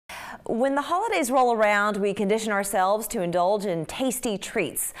When the holidays roll around, we condition ourselves to indulge in tasty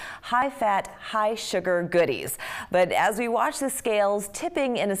treats, high-fat, high-sugar goodies. But as we watch the scales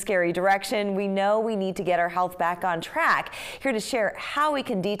tipping in a scary direction, we know we need to get our health back on track. Here to share how we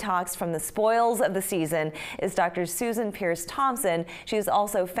can detox from the spoils of the season is Dr. Susan Pierce Thompson. She is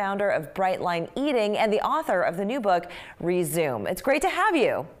also founder of Bright Line Eating and the author of the new book, Resume. It's great to have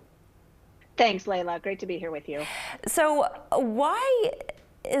you. Thanks, Layla. Great to be here with you. So why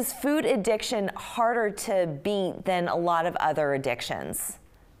is food addiction harder to beat than a lot of other addictions?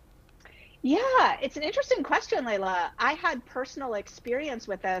 Yeah, it's an interesting question, Layla. I had personal experience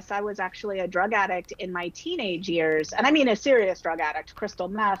with this. I was actually a drug addict in my teenage years, and I mean a serious drug addict, crystal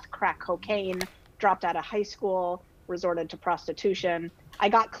meth, crack cocaine, dropped out of high school, resorted to prostitution. I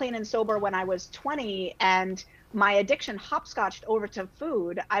got clean and sober when I was 20, and my addiction hopscotched over to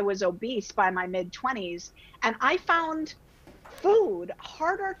food. I was obese by my mid-20s, and I found food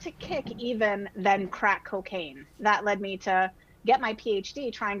harder to kick even than crack cocaine. That led me to get my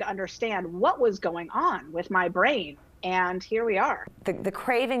PhD trying to understand what was going on with my brain. And here we are. The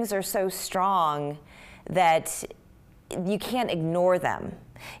cravings are so strong that you can't ignore them.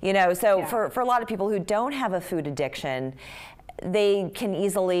 You know, so Yeah. for a lot of people who don't have a food addiction, they can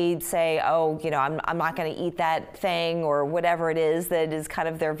easily say, oh, you know, I'm not going to eat that thing or whatever it is that is kind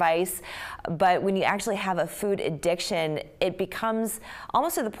of their vice. But when you actually have a food addiction, it becomes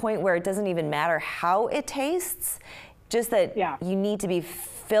almost to the point where it doesn't even matter how it tastes, just that you need to be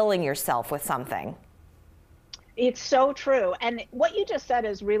filling yourself with something. It's so true. And what you just said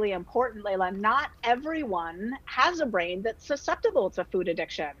is really important, Layla. Not everyone has a brain that's susceptible to food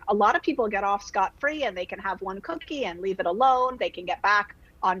addiction. A lot of people get off scot-free and they can have one cookie and leave it alone. They can get back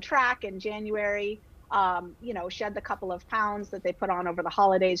on track in January, you know, shed the couple of pounds that they put on over the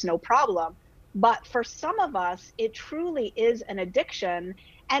holidays, no problem. But for some of us, it truly is an addiction.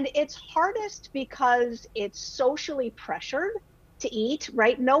 And it's hardest because it's socially pressured to eat,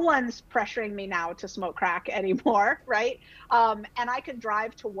 right? No one's pressuring me now to smoke crack anymore, right? And I could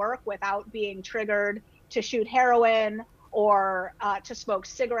drive to work without being triggered to shoot heroin or to smoke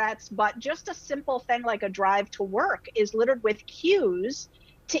cigarettes. But just a simple thing like a drive to work is littered with cues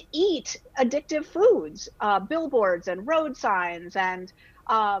to eat addictive foods, billboards and road signs and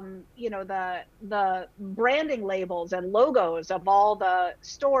you know, the branding labels and logos of all the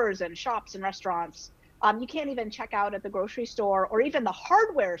stores and shops and restaurants. You can't even check out at the grocery store or even the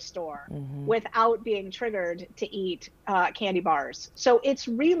hardware store without being triggered to eat candy bars. So it's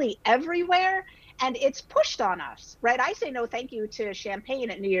really everywhere and it's pushed on us, right? I say no thank you to champagne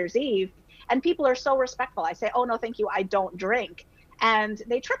at New Year's Eve and people are so respectful. I say, oh, no, thank you, I don't drink. And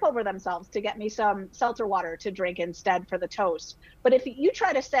they trip over themselves to get me some seltzer water to drink instead for the toast. But if you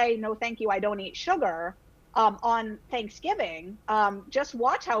try to say, no, thank you, I don't eat sugar, on Thanksgiving, just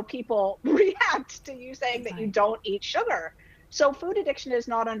watch how people react to you saying that you don't eat sugar. So food addiction is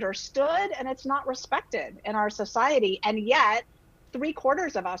not understood and it's not respected in our society. And yet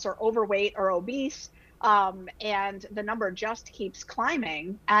 3/4 of us are overweight or obese. And the number just keeps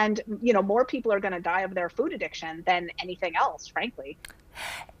climbing. And, you know, more people are going to die of their food addiction than anything else, frankly.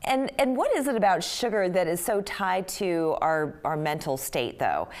 And what is it about sugar that is so tied to our mental state,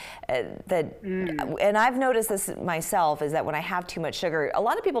 though? And I've noticed this myself, is that when I have too much sugar, a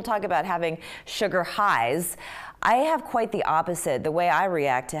lot of people talk about having sugar highs. I have quite the opposite. The way I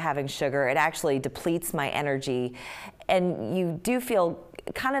react to having sugar, it actually depletes my energy. And you do feel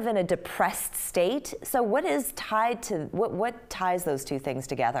kind of in a depressed state. So what is tied to, what ties those two things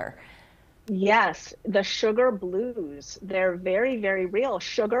together? Yes, the sugar blues, they're very, very real.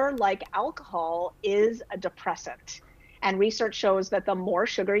 Sugar, like alcohol, is a depressant. And research shows that the more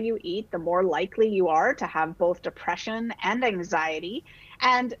sugar you eat, the more likely you are to have both depression and anxiety.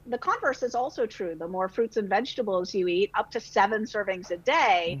 And the converse is also true. The more fruits and vegetables you eat, up to 7 servings a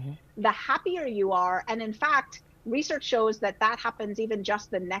day, the happier you are. And in fact, research shows that that happens even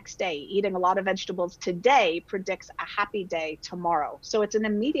just the next day. Eating a lot of vegetables today predicts a happy day tomorrow. So it's an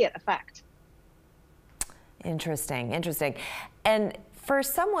immediate effect. Interesting, interesting. And for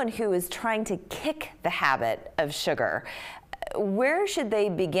someone who is trying to kick the habit of sugar, where should they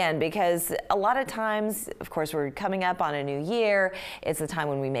begin? Because a lot of times, of course, we're coming up on a new year. It's the time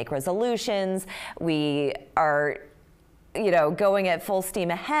when we make resolutions. We are, you know, going at full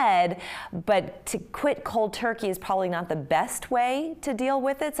steam ahead, but to quit cold turkey is probably not the best way to deal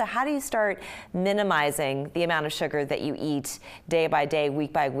with it. So how do you start minimizing the amount of sugar that you eat day by day,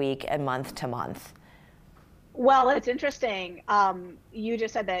 week by week, and month to month? Well, it's interesting. You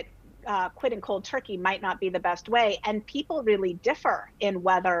just said that quitting cold turkey might not be the best way, and people really differ in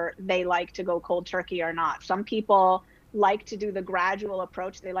whether they like to go cold turkey or not. Some people like to do the gradual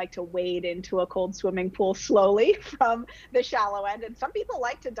approach. They like to wade into a cold swimming pool slowly from the shallow end. And some people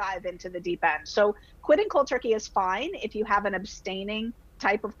like to dive into the deep end. So quitting cold turkey is fine if you have an abstaining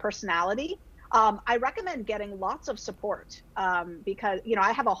type of personality. I recommend getting lots of support because,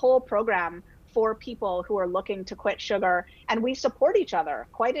 I have a whole program for people who are looking to quit sugar, and we support each other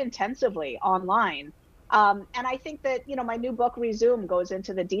quite intensively online. And I think that, my new book, Resume, goes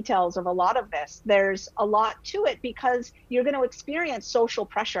into the details of a lot of this. There's a lot to it because you're going to experience social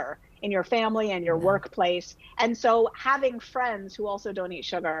pressure in your family and your workplace. And so having friends who also don't eat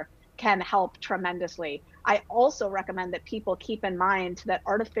sugar can help tremendously. I also recommend that people keep in mind that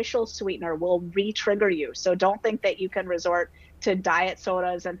artificial sweetener will re-trigger you. So don't think that you can resort to diet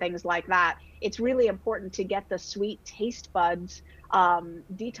sodas and things like that. It's really important to get the sweet taste buds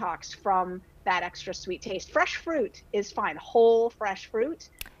detoxed from that extra sweet taste. Fresh fruit is fine, whole fresh fruit,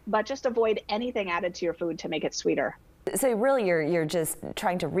 but just avoid anything added to your food to make it sweeter. So really you're just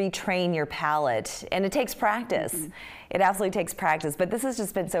trying to retrain your palate, and it takes practice. Mm-hmm. It absolutely takes practice, but this has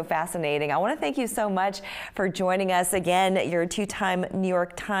just been so fascinating. I want to thank you so much for joining us. Again, you're a 2-time New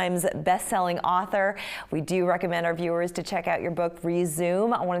York Times best-selling author. We do recommend our viewers to check out your book,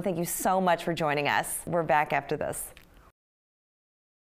 Resume. I want to thank you so much for joining us. We're back after this.